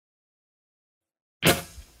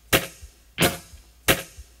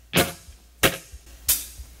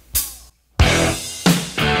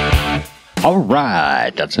All right,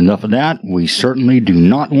 that's enough of that. We certainly do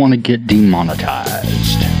not want to get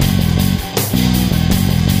demonetized.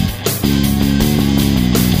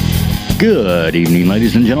 Good evening,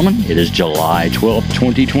 ladies and gentlemen. It is July 12th,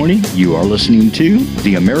 2020. You are listening to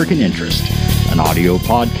The American Interest, an audio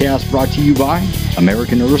podcast brought to you by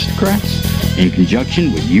American Aristocrats in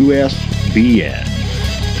conjunction with USBN.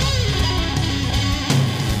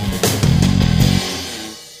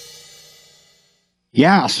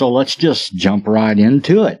 Yeah, so let's just jump right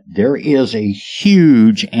into it. There is a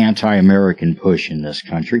huge anti-American push in this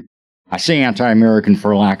country. I say anti-American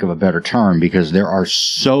for lack of a better term because there are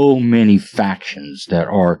so many factions that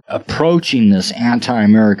are approaching this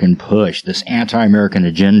anti-American push, this anti-American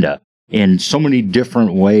agenda in so many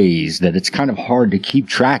different ways that it's kind of hard to keep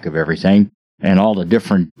track of everything and all the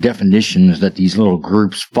different definitions that these little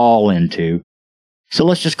groups fall into. So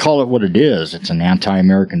let's just call it what it is. It's an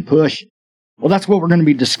anti-American push. Well, that's what we're going to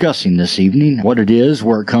be discussing this evening, what it is,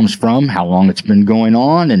 where it comes from, how long it's been going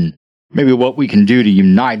on, and maybe what we can do to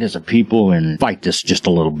unite as a people and fight this just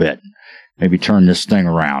a little bit. Maybe turn this thing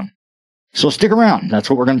around. So stick around. That's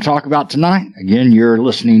what we're going to talk about tonight. Again, you're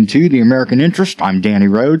listening to The American Interest. I'm Danny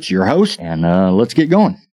Rhodes, your host, and let's get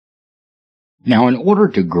going. Now, in order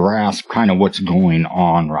to grasp kind of what's going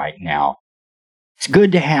on right now, it's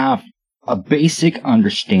good to have a basic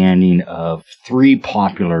understanding of three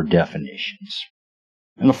popular definitions.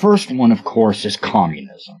 And the first one, of course, is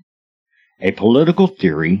communism, a political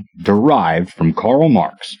theory derived from Karl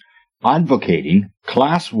Marx, advocating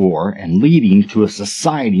class war and leading to a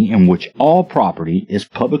society in which all property is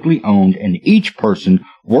publicly owned and each person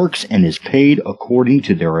works and is paid according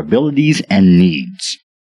to their abilities and needs.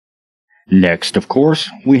 Next, of course,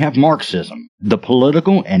 we have Marxism, the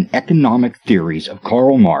political and economic theories of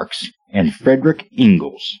Karl Marx and Friedrich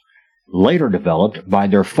Engels, later developed by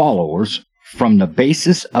their followers from the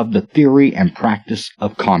basis of the theory and practice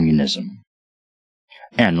of communism.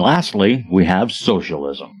 And lastly, we have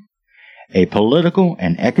socialism, a political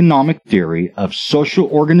and economic theory of social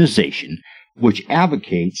organization which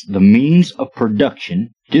advocates the means of production,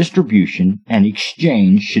 distribution, and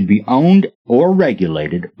exchange should be owned or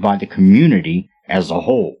regulated by the community as a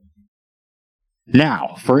whole.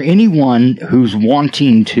 Now, for anyone who's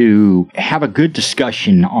wanting to have a good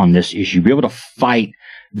discussion on this issue, be able to fight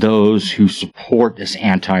those who support this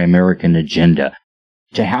anti-American agenda,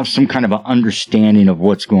 to have some kind of an understanding of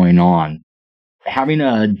what's going on, having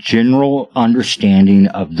a general understanding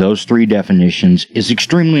of those three definitions is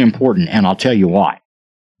extremely important, and I'll tell you why.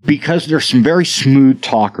 Because there's some very smooth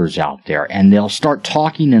talkers out there, and they'll start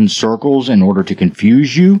talking in circles in order to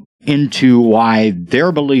confuse you into why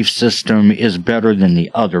their belief system is better than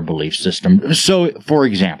the other belief system. So, for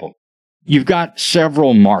example, you've got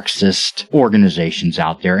several Marxist organizations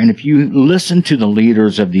out there, and if you listen to the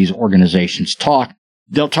leaders of these organizations talk,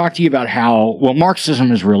 they'll talk to you about how, well,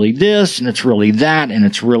 Marxism is really this, and it's really that, and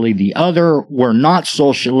it's really the other. We're not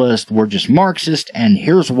socialist, we're just Marxist, and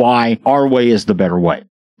here's why our way is the better way.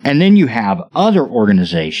 And then you have other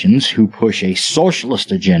organizations who push a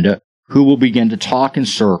socialist agenda who will begin to talk in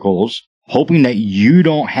circles, hoping that you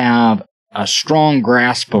don't have a strong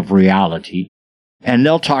grasp of reality. And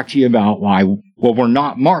they'll talk to you about why, well, we're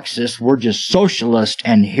not Marxist, we're just socialist,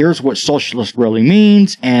 and here's what socialist really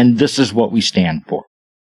means, and this is what we stand for.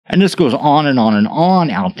 And this goes on and on and on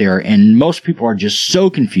out there, and most people are just so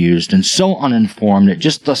confused and so uninformed that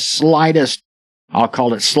just the slightest, I'll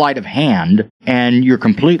call it sleight of hand, and you're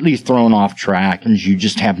completely thrown off track, and you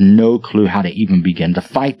just have no clue how to even begin to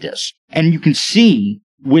fight this. And you can see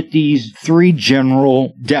with these three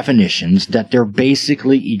general definitions that they're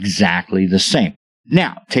basically exactly the same.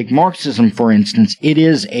 Now, take Marxism, for instance. It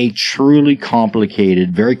is a truly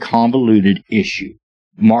complicated, very convoluted issue.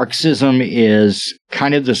 Marxism is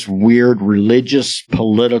kind of this weird religious,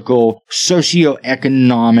 political,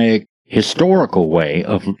 socioeconomic, historical way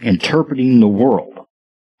of interpreting the world.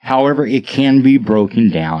 However, it can be broken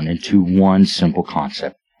down into one simple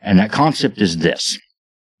concept, and that concept is this.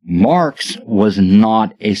 Marx was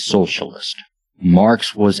not a socialist.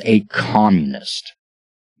 Marx was a communist.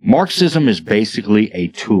 Marxism is basically a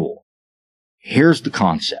tool. Here's the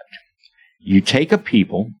concept. You take a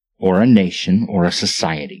people, or a nation, or a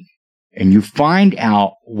society, and you find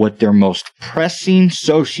out what their most pressing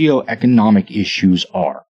socioeconomic issues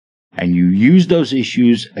are. And you use those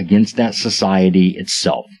issues against that society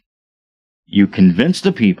itself. You convince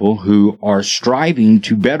the people who are striving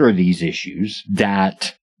to better these issues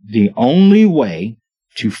that the only way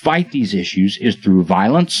to fight these issues is through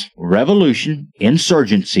violence, revolution,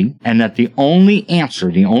 insurgency, and that the only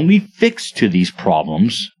answer, the only fix to these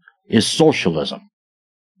problems is socialism.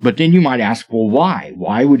 But then you might ask, well, why?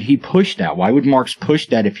 Why would he push that? Why would Marx push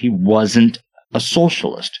that if he wasn't a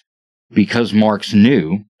socialist? Because Marx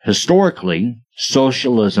knew, historically,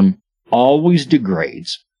 socialism always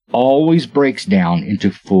degrades, always breaks down into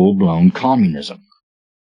full-blown communism.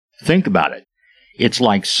 Think about it. It's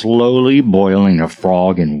like slowly boiling a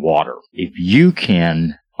frog in water. If you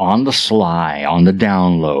can, on the sly, on the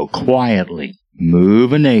down low, quietly,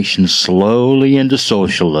 move a nation slowly into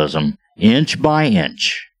socialism, inch by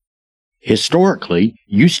inch, historically,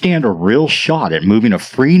 you stand a real shot at moving a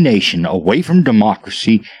free nation away from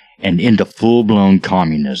democracy and into full-blown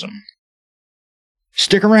communism.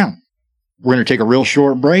 Stick around. We're going to take a real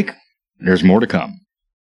short break. There's more to come.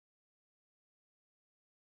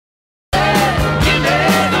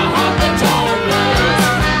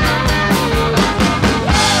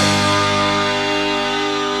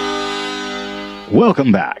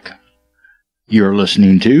 Welcome back. You're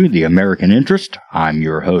listening to The American Interest. I'm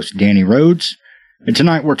your host, Danny Rhodes. And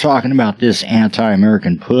tonight we're talking about this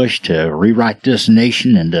anti-American push to rewrite this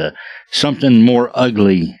nation into something more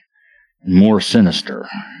ugly and more sinister.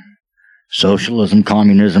 Socialism,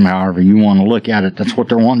 communism, however you want to look at it, that's what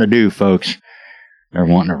they're wanting to do, folks. They're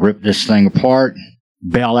wanting to rip this thing apart,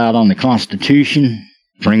 bail out on the Constitution,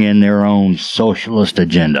 bring in their own socialist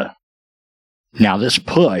agenda. Now, this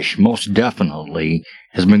push, most definitely,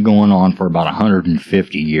 has been going on for about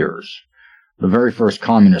 150 years. The very first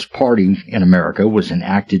Communist Party in America was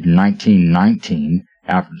enacted in 1919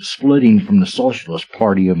 after the splitting from the Socialist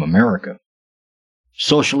Party of America.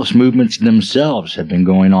 Socialist movements themselves have been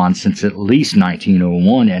going on since at least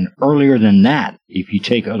 1901, and earlier than that, if you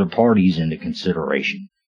take other parties into consideration.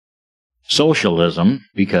 Socialism,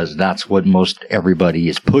 because that's what most everybody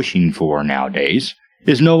is pushing for nowadays,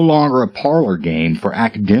 is no longer a parlor game for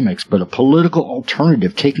academics, but a political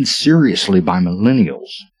alternative taken seriously by millennials.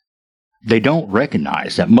 They don't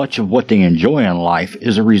recognize that much of what they enjoy in life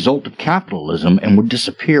is a result of capitalism and would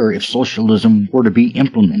disappear if socialism were to be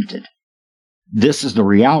implemented. This is the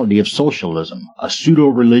reality of socialism, a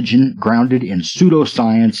pseudo-religion grounded in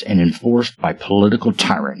pseudoscience and enforced by political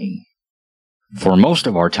tyranny. For most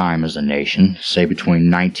of our time as a nation, say between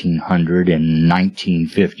 1900 and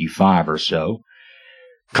 1955 or so,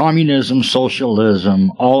 communism,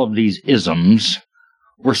 socialism, all of these isms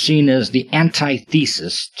were seen as the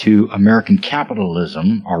antithesis to American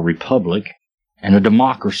capitalism, our republic, and a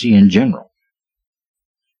democracy in general.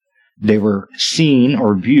 They were seen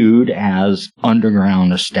or viewed as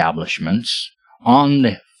underground establishments on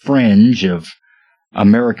the fringe of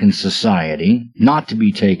American society, not to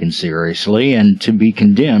be taken seriously and to be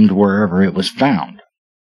condemned wherever it was found.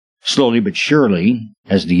 Slowly but surely,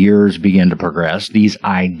 as the years begin to progress, these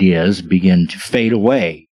ideas begin to fade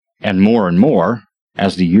away. And more,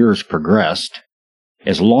 as the years progressed,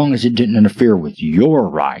 as long as it didn't interfere with your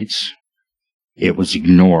rights, it was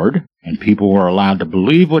ignored, and people were allowed to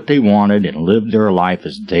believe what they wanted and live their life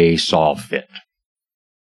as they saw fit.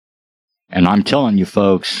 And I'm telling you,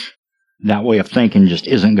 folks, that way of thinking just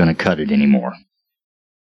isn't going to cut it anymore.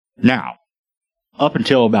 Now, up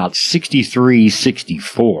until about 63,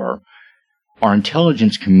 64, our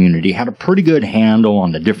intelligence community had a pretty good handle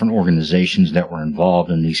on the different organizations that were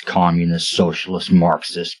involved in these communist, socialist,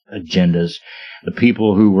 Marxist agendas. The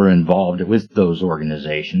people who were involved with those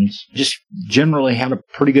organizations just generally had a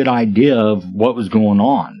pretty good idea of what was going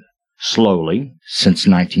on. Slowly, since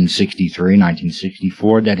 1963,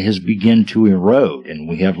 1964, that has begun to erode, and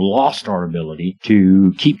we have lost our ability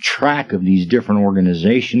to keep track of these different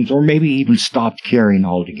organizations, or maybe even stopped caring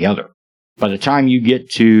altogether. By the time you get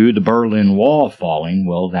to the Berlin Wall falling,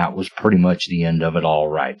 well, that was pretty much the end of it all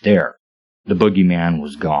right there. The boogeyman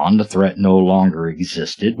was gone, the threat no longer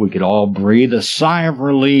existed, we could all breathe a sigh of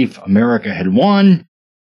relief, America had won,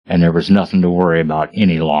 and there was nothing to worry about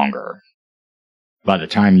any longer. By the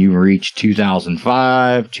time you reach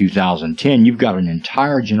 2005, 2010, you've got an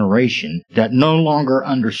entire generation that no longer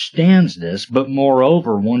understands this, but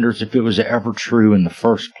moreover wonders if it was ever true in the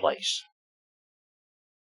first place.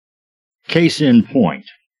 Case in point,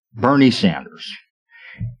 Bernie Sanders.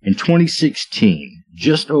 In 2016,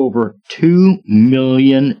 just over 2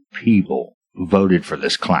 million people voted for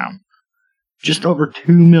this clown. Just over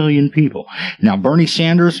 2 million people. Now, Bernie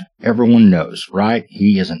Sanders, everyone knows, right?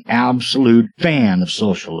 He is an absolute fan of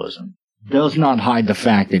socialism. Does not hide the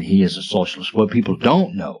fact that he is a socialist. What people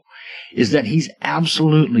don't know is that he's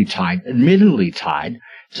absolutely tied, admittedly tied,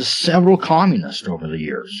 to several communists over the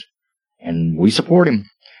years. And we support him.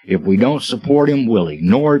 If we don't support him, we'll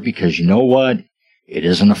ignore it because you know what? It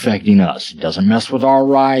isn't affecting us. It doesn't mess with our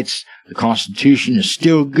rights. The Constitution is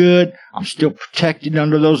still good. I'm still protected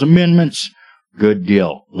under those amendments. Good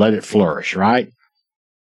deal. Let it flourish, right?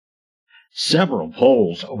 Several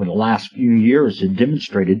polls over the last few years have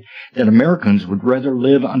demonstrated that Americans would rather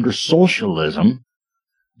live under socialism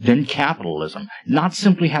than capitalism. Not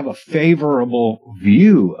simply have a favorable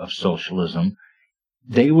view of socialism,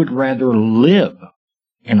 they would rather live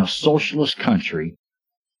in a socialist country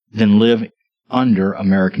than live under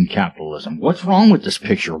American capitalism. What's wrong with this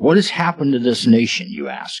picture? What has happened to this nation, you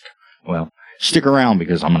ask? Well, stick around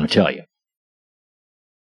because I'm going to tell you.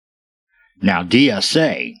 Now,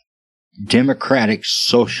 DSA, Democratic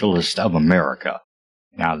Socialist of America.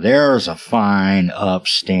 Now, there's a fine,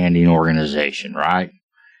 upstanding organization, right?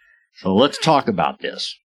 So let's talk about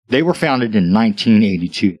this. They were founded in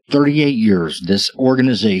 1982. 38 years, this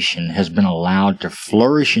organization has been allowed to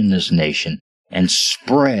flourish in this nation and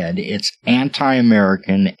spread its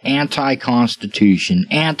anti-American, anti-Constitution,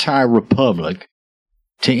 anti-Republic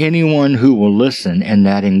to anyone who will listen, and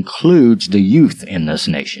that includes the youth in this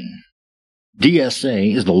nation.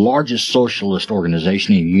 DSA is the largest socialist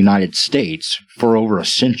organization in the United States for over a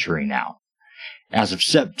century now. As of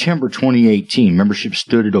September 2018, membership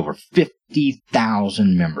stood at over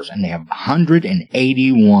 50,000 members, and they have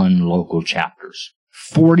 181 local chapters.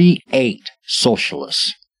 48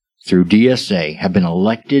 socialists through DSA have been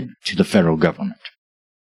elected to the federal government.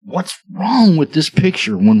 What's wrong with this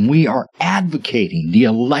picture when we are advocating the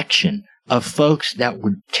election of folks that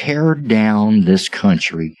would tear down this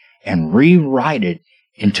country and rewrite it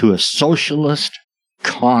into a socialist,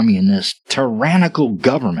 communist, tyrannical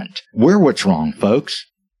government? We're what's wrong, folks.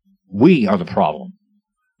 We are the problem.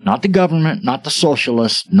 Not the government, not the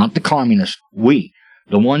socialists, not the communists. We.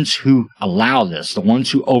 The ones who allow this, the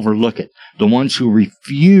ones who overlook it, the ones who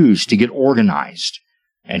refuse to get organized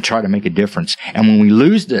and try to make a difference. And when we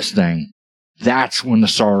lose this thing, that's when the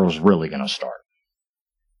sorrow's really going to start.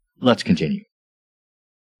 Let's continue.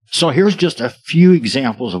 So here's just a few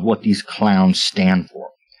examples of what these clowns stand for.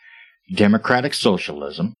 Democratic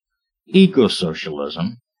socialism,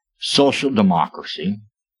 eco-socialism, social democracy,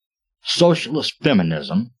 socialist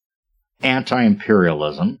feminism,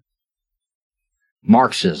 anti-imperialism,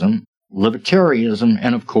 Marxism, libertarianism,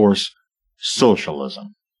 and of course,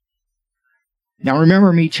 socialism. Now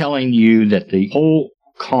remember me telling you that the whole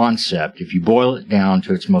concept, if you boil it down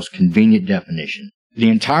to its most convenient definition, the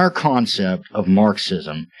entire concept of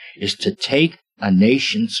Marxism is to take a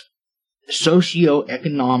nation's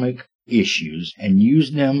socio-economic issues and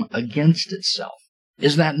use them against itself.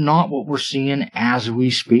 Is that not what we're seeing as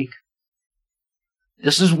we speak?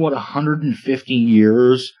 This is what 150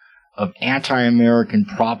 years of anti-American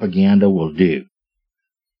propaganda will do.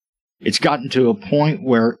 It's gotten to a point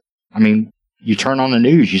where, you turn on the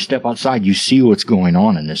news, you step outside, you see what's going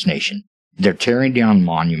on in this nation. They're tearing down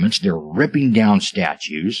monuments, they're ripping down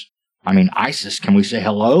statues. ISIS, can we say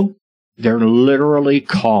hello? They're literally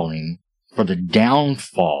calling for the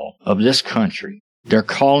downfall of this country. They're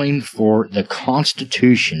calling for the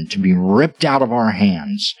Constitution to be ripped out of our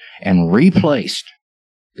hands and replaced.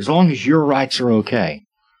 As long as your rights are okay,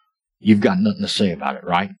 you've got nothing to say about it,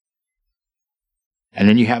 right? And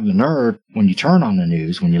then you have the nerve, when you turn on the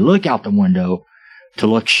news, when you look out the window, to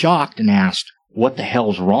look shocked and ask, what the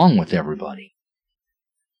hell's wrong with everybody?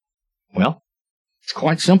 Well, it's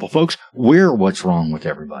quite simple, folks. We're what's wrong with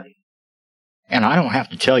everybody. And I don't have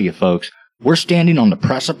to tell you, folks, we're standing on the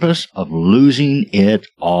precipice of losing it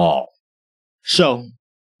all. So,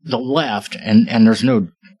 the left, and there's no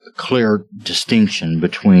clear distinction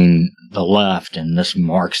between the left and this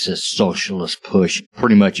Marxist socialist push.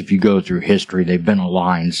 Pretty much, if you go through history, they've been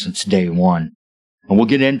aligned since day one. And we'll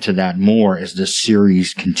get into that more as this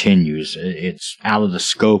series continues. It's out of the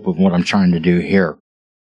scope of what I'm trying to do here.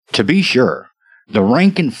 To be sure, the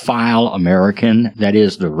rank and file American, that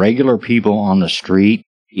is, the regular people on the street,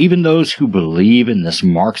 even those who believe in this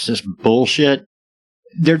Marxist bullshit,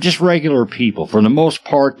 they're just regular people. For the most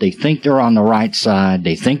part, they think they're on the right side.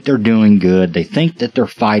 They think they're doing good. They think that they're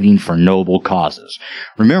fighting for noble causes.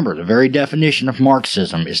 Remember, the very definition of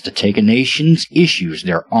Marxism is to take a nation's issues,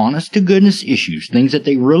 their honest-to-goodness issues, things that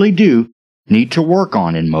they really do need to work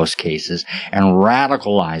on in most cases, and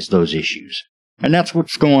radicalize those issues. And that's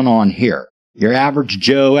what's going on here. Your average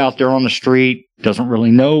Joe out there on the street doesn't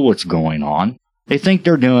really know what's going on. They think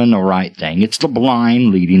they're doing the right thing. It's the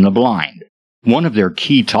blind leading the blind. One of their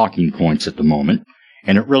key talking points at the moment,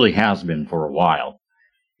 and it really has been for a while,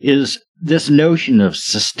 is this notion of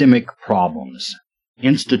systemic problems,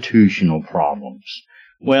 institutional problems.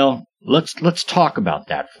 Well, let's talk about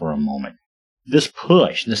that for a moment. This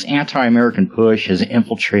push, this anti-American push, has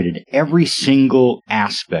infiltrated every single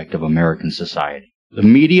aspect of American society. The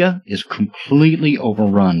media is completely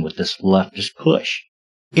overrun with this leftist push.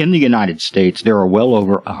 In the United States, there are well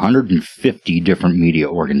over 150 different media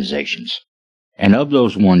organizations. And of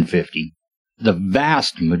those 150, the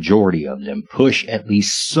vast majority of them push at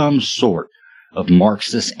least some sort of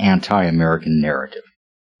Marxist anti-American narrative.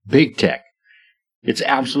 Big tech. It's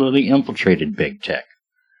absolutely infiltrated big tech.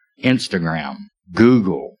 Instagram,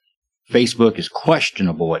 Google, Facebook is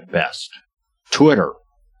questionable at best. Twitter,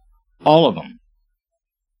 all of them.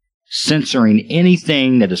 Censoring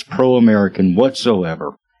anything that is pro-American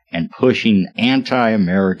whatsoever and pushing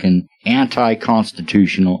anti-American,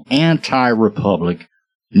 anti-constitutional, anti-republic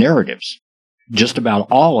narratives. Just about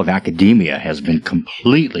all of academia has been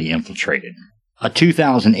completely infiltrated. A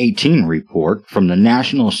 2018 report from the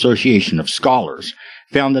National Association of Scholars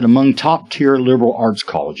found that among top-tier liberal arts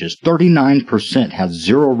colleges, 39% have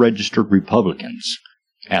zero registered Republicans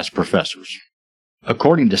as professors.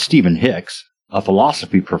 According to Stephen Hicks, a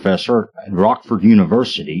philosophy professor at Rockford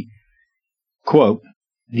University, quote,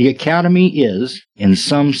 "The academy is, in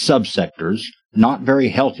some subsectors, not very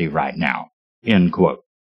healthy right now," end quote.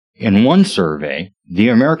 In one survey, the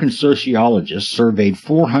American sociologists surveyed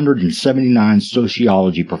 479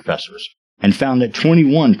 sociology professors and found that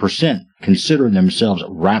 21% considered themselves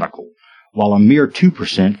radical, while a mere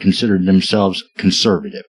 2% considered themselves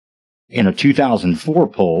conservative. In a 2004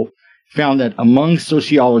 poll, found that among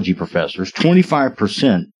sociology professors,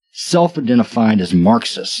 25% self-identified as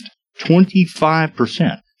Marxist.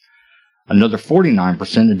 25%. Another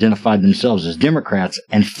 49% identified themselves as Democrats,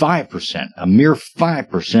 and 5%, a mere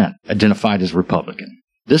 5%, identified as Republican.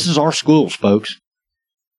 This is our schools, folks.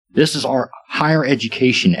 This is our higher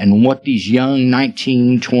education and what these young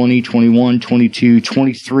 19, 20, 21, 22,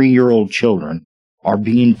 23-year-old children are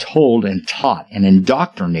being told and taught and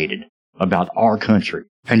indoctrinated about our country.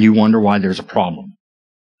 And you wonder why there's a problem.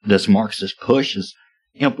 This Marxist push has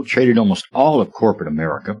infiltrated almost all of corporate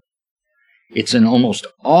America. It's in almost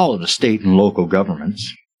all of the state and local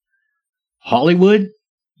governments. Hollywood?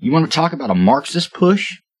 You want to talk about a Marxist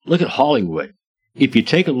push? Look at Hollywood. If you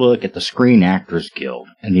take a look at the Screen Actors Guild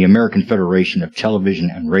and the American Federation of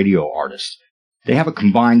Television and Radio Artists, they have a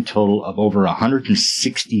combined total of over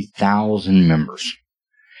 160,000 members.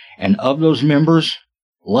 And of those members,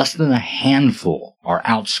 less than a handful are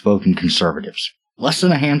outspoken conservatives. Less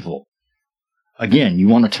than a handful. Again, you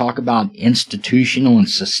want to talk about institutional and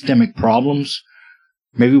systemic problems?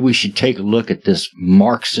 Maybe we should take a look at this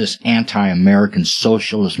Marxist anti-American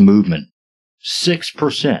socialist movement.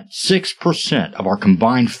 6% of our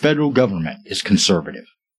combined federal government is conservative.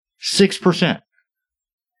 6%.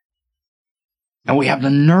 And we have the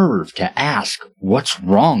nerve to ask what's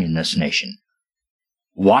wrong in this nation.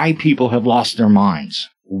 Why people have lost their minds.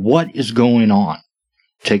 What is going on?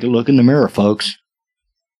 Take a look in the mirror, folks.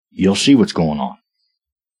 You'll see what's going on.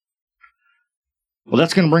 Well,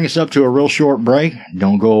 that's going to bring us up to a real short break.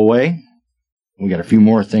 Don't go away. We got a few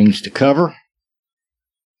more things to cover.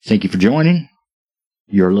 Thank you for joining.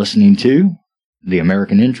 You're listening to The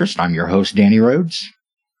American Interest. I'm your host, Danny Rhodes.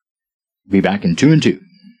 Be back in 2 and 2.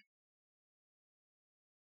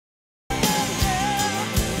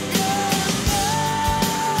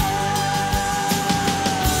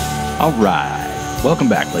 All right. Welcome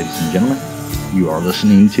back, ladies and gentlemen. You are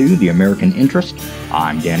listening to The American Interest.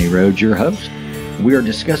 I'm Danny Rhodes, your host. We are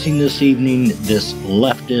discussing this evening this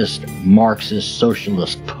leftist, Marxist,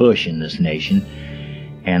 socialist push in this nation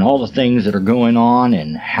and all the things that are going on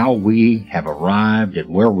and how we have arrived at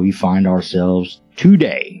where we find ourselves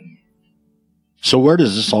today. So where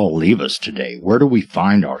does this all leave us today? Where do we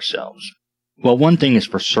find ourselves? Well, one thing is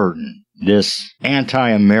for certain. This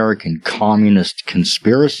anti-American communist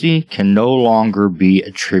conspiracy can no longer be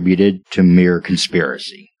attributed to mere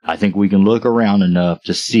conspiracy. I think we can look around enough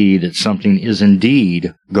to see that something is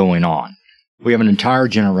indeed going on. We have an entire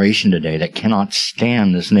generation today that cannot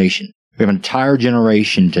stand this nation. We have an entire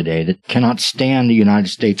generation today that cannot stand the United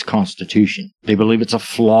States Constitution. They believe it's a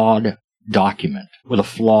flawed document with a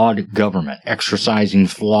flawed government exercising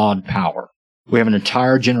flawed power. We have an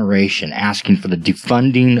entire generation asking for the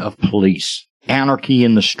defunding of police, anarchy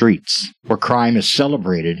in the streets, where crime is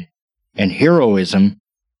celebrated and heroism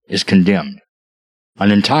is condemned.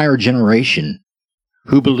 An entire generation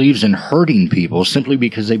who believes in hurting people simply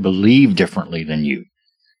because they believe differently than you.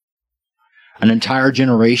 An entire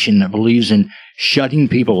generation that believes in shutting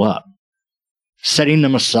people up, setting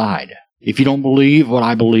them aside. If you don't believe what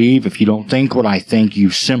I believe, if you don't think what I think,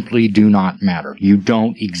 you simply do not matter. You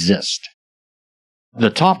don't exist. The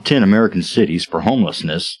top 10 American cities for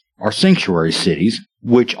homelessness are sanctuary cities,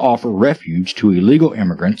 which offer refuge to illegal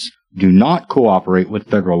immigrants, do not cooperate with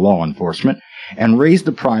federal law enforcement, and raise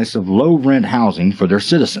the price of low-rent housing for their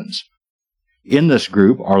citizens. In this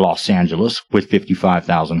group are Los Angeles with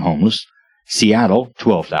 55,000 homeless, Seattle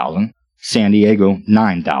 12,000, San Diego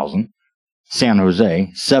 9,000, San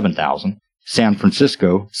Jose 7,000, San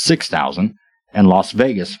Francisco 6,000, and Las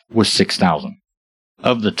Vegas with 6,000.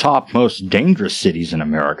 Of the top most dangerous cities in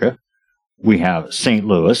America, we have St.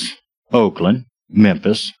 Louis, Oakland,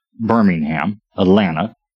 Memphis, Birmingham,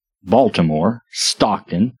 Atlanta, Baltimore,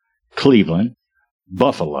 Stockton, Cleveland,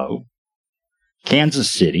 Buffalo,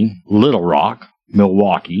 Kansas City, Little Rock,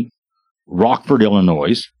 Milwaukee, Rockford,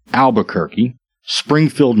 Illinois, Albuquerque,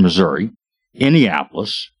 Springfield, Missouri,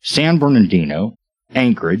 Indianapolis, San Bernardino,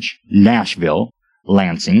 Anchorage, Nashville,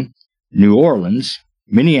 Lansing, New Orleans,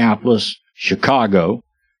 Minneapolis, Chicago,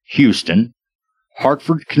 Houston,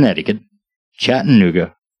 Hartford, Connecticut,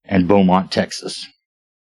 Chattanooga, and Beaumont, Texas.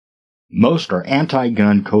 Most are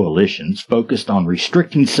anti-gun coalitions focused on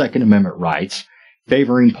restricting Second Amendment rights,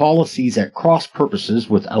 favoring policies at cross purposes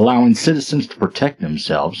with allowing citizens to protect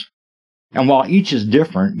themselves. And while each is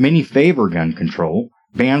different, many favor gun control,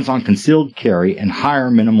 bans on concealed carry, and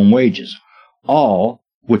higher minimum wages, all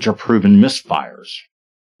which are proven misfires.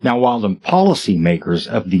 Now, while the policymakers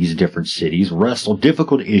of these different cities wrestle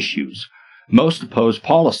difficult issues, most oppose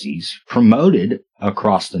policies promoted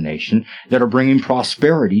across the nation that are bringing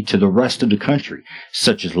prosperity to the rest of the country,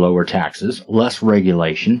 such as lower taxes, less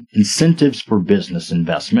regulation, incentives for business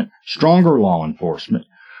investment, stronger law enforcement,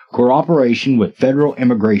 cooperation with federal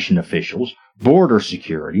immigration officials, border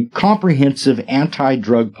security, comprehensive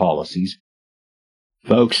anti-drug policies.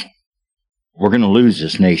 Folks, we're going to lose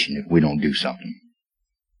this nation if we don't do something.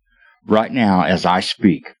 Right now, as I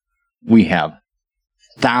speak, we have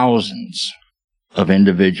thousands of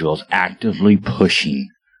individuals actively pushing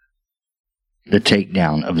the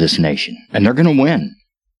takedown of this nation. And they're going to win.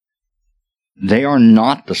 They are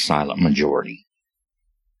not the silent majority.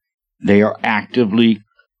 They are actively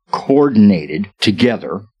coordinated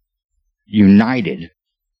together, united,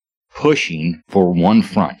 pushing for one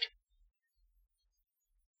front.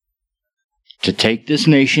 To take this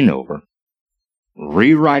nation over,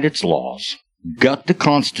 rewrite its laws, gut the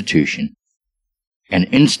Constitution, and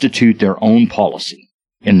institute their own policy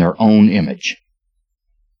in their own image.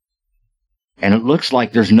 And it looks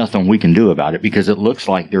like there's nothing we can do about it because it looks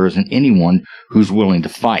like there isn't anyone who's willing to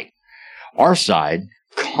fight. Our side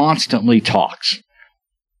constantly talks,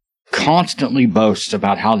 constantly boasts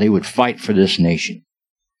about how they would fight for this nation.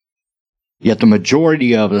 Yet the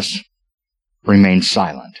majority of us remain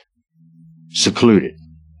silent, secluded,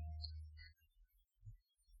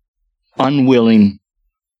 unwilling,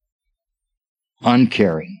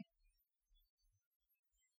 uncaring,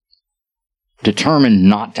 determined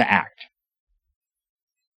not to act.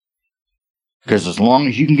 Because as long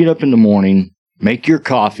as you can get up in the morning, make your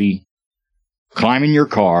coffee, climb in your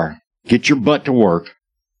car, get your butt to work,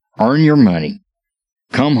 earn your money,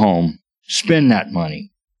 come home, spend that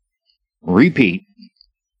money, repeat,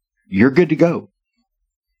 you're good to go.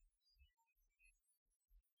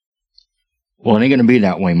 Well, it ain't going to be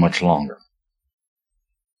that way much longer.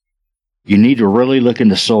 You need to really look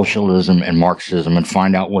into socialism and Marxism and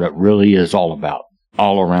find out what it really is all about,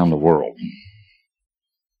 all around the world.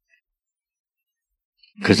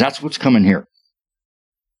 Because that's what's coming here.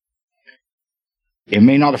 It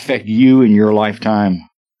may not affect you in your lifetime,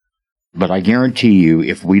 but I guarantee you,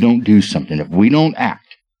 if we don't do something, if we don't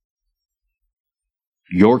act,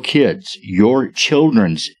 your kids, your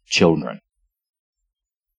children's children,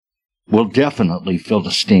 will definitely feel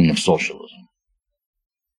the sting of socialism.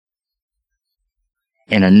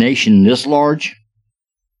 And a nation this large,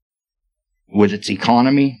 with its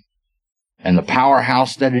economy and the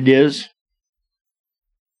powerhouse that it is,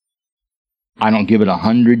 I don't give it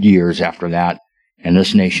 100 years after that, and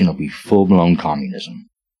this nation will be full-blown communism.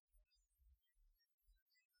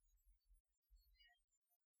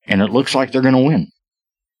 And it looks like they're going to win.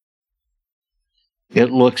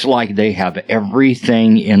 It looks like they have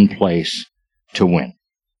everything in place to win.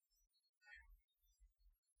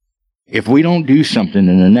 If we don't do something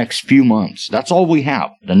in the next few months, that's all we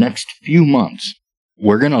have, the next few months,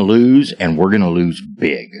 we're going to lose, and we're going to lose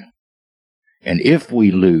big. And if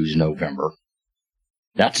we lose November,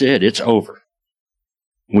 that's it, it's over.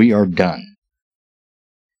 We are done.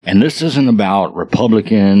 And this isn't about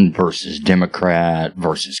Republican versus Democrat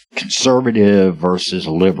versus conservative versus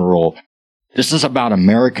liberal. This is about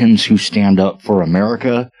Americans who stand up for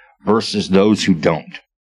America versus those who don't.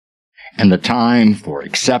 And the time for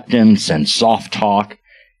acceptance and soft talk,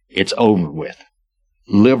 it's over with.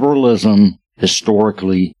 Liberalism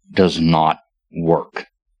historically does not work.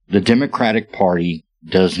 The Democratic Party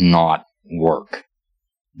does not work.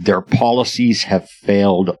 Their policies have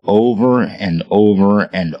failed over and over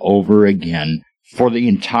and over again for the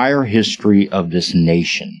entire history of this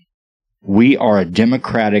nation. We are a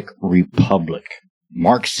democratic republic.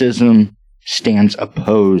 Marxism stands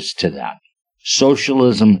opposed to that.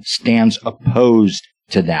 Socialism stands opposed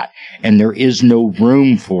to that. And there is no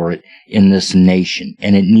room for it in this nation.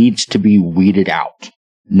 And it needs to be weeded out.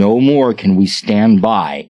 No more can we stand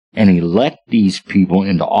by and elect these people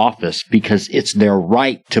into office because it's their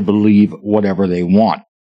right to believe whatever they want.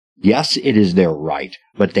 Yes, it is their right,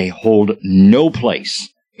 but they hold no place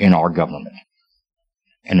in our government.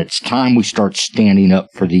 And it's time we start standing up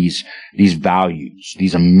for these values,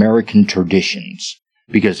 these American traditions,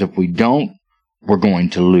 because if we don't, we're going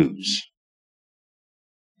to lose.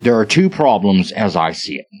 There are two problems as I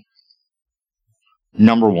see it.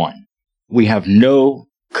 Number one, we have no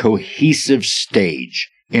cohesive stage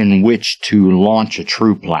in which to launch a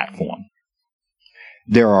true platform.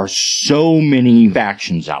 There are so many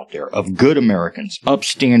factions out there of good Americans,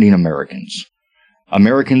 upstanding Americans,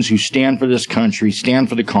 Americans who stand for this country, stand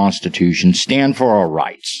for the Constitution, stand for our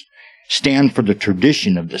rights, stand for the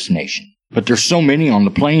tradition of this nation. But there's so many on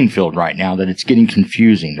the playing field right now that it's getting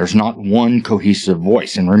confusing. There's not one cohesive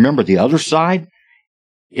voice. And remember, the other side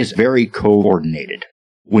is very coordinated.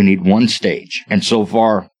 We need one stage. And so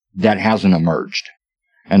far, that hasn't emerged.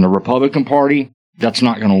 And the Republican Party, that's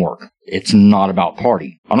not going to work. It's not about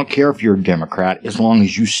party. I don't care if you're a Democrat, as long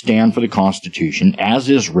as you stand for the Constitution, as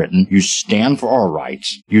is written, you stand for our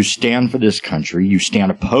rights, you stand for this country, you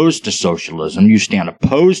stand opposed to socialism, you stand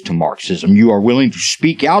opposed to Marxism, you are willing to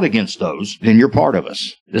speak out against those, then you're part of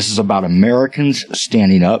us. This is about Americans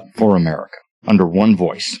standing up for America, under one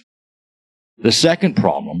voice. The second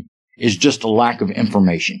problem is just a lack of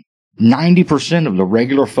information. 90% of the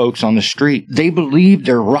regular folks on the street, they believe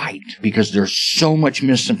they're right because there's so much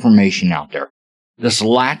misinformation out there. This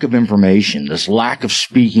lack of information, this lack of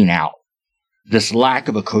speaking out, this lack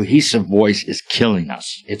of a cohesive voice is killing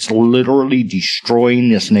us. It's literally destroying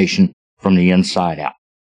this nation from the inside out.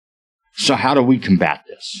 So how do we combat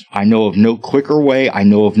this? I know of no quicker way, I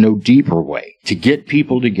know of no deeper way to get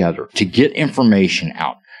people together, to get information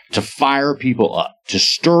out, to fire people up, to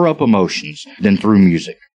stir up emotions than through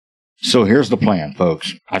music. So here's the plan,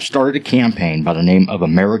 folks. I've started a campaign by the name of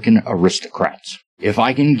American Aristocrats. If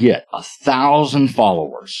I can get 1,000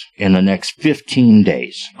 followers in the next 15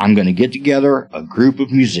 days, I'm going to get together a group of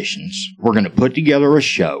musicians. We're going to put together a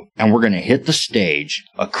show, and we're going to hit the stage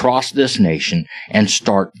across this nation and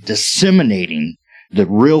start disseminating the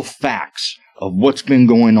real facts of what's been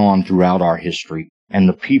going on throughout our history and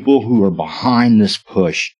the people who are behind this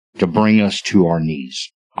push to bring us to our knees.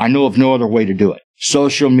 I know of no other way to do it.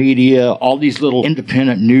 Social media, all these little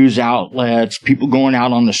independent news outlets, people going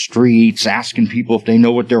out on the streets, asking people if they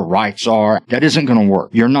know what their rights are. That isn't going to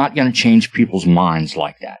work. You're not going to change people's minds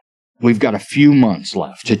like that. We've got a few months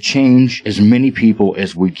left to change as many people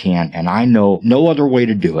as we can, and I know no other way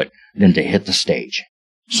to do it than to hit the stage.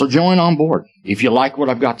 So join on board. If you like what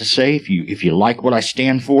I've got to say, if you like what I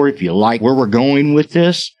stand for, if you like where we're going with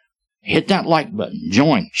this, hit that like button.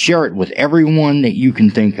 Join. Share it with everyone that you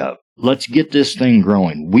can think of. Let's get this thing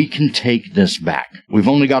growing. We can take this back. We've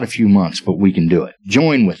only got a few months, but we can do it.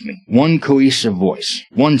 Join with me. One cohesive voice.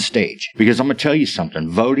 One stage. Because I'm going to tell you something.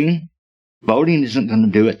 Voting isn't going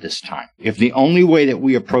to do it this time. If the only way that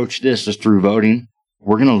we approach this is through voting,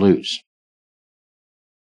 we're going to lose.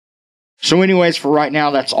 So anyways, for right now,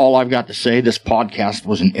 that's all I've got to say. This podcast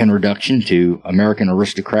was an introduction to American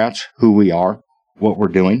Aristocrats, who we are, what we're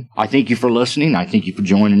doing. I thank you for listening. I thank you for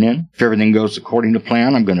joining in. If everything goes according to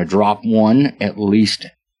plan, I'm going to drop one at least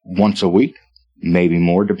once a week, maybe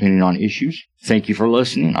more depending on issues. Thank you for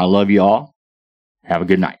listening. I love you all. Have a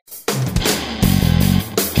good night.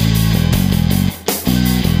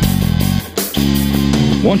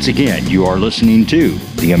 Once again, you are listening to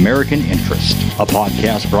The American Interest, a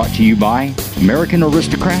podcast brought to you by American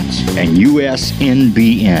Aristocrats and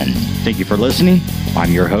USNBN. Thank you for listening.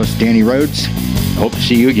 I'm your host, Danny Rhodes. Hope to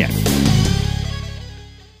see you again.